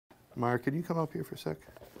Maier, can you come up here for a sec?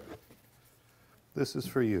 This is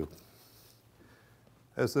for you.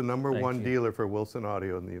 As the number one dealer for Wilson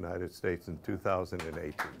Audio in the United States in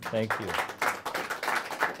 2018. Thank you.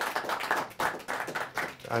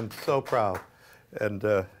 I'm so proud.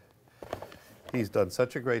 And he's done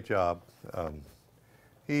such a great job.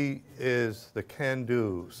 He is the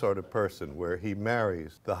can-do sort of person where he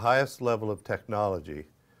marries the highest level of technology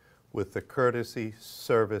with the courtesy,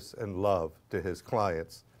 service, and love to his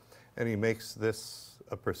clients. And he makes this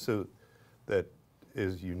a pursuit that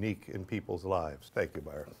is unique in people's lives. Thank you,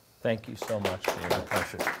 Maier. Thank you so much for your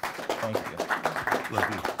Pleasure. Thank you. Love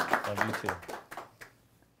you. Love you too.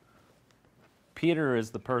 Peter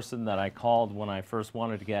is the person that I called when I first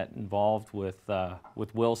wanted to get involved with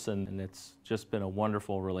Wilson, and it's just been a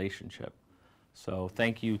wonderful relationship. So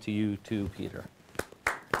thank you to you too, Peter.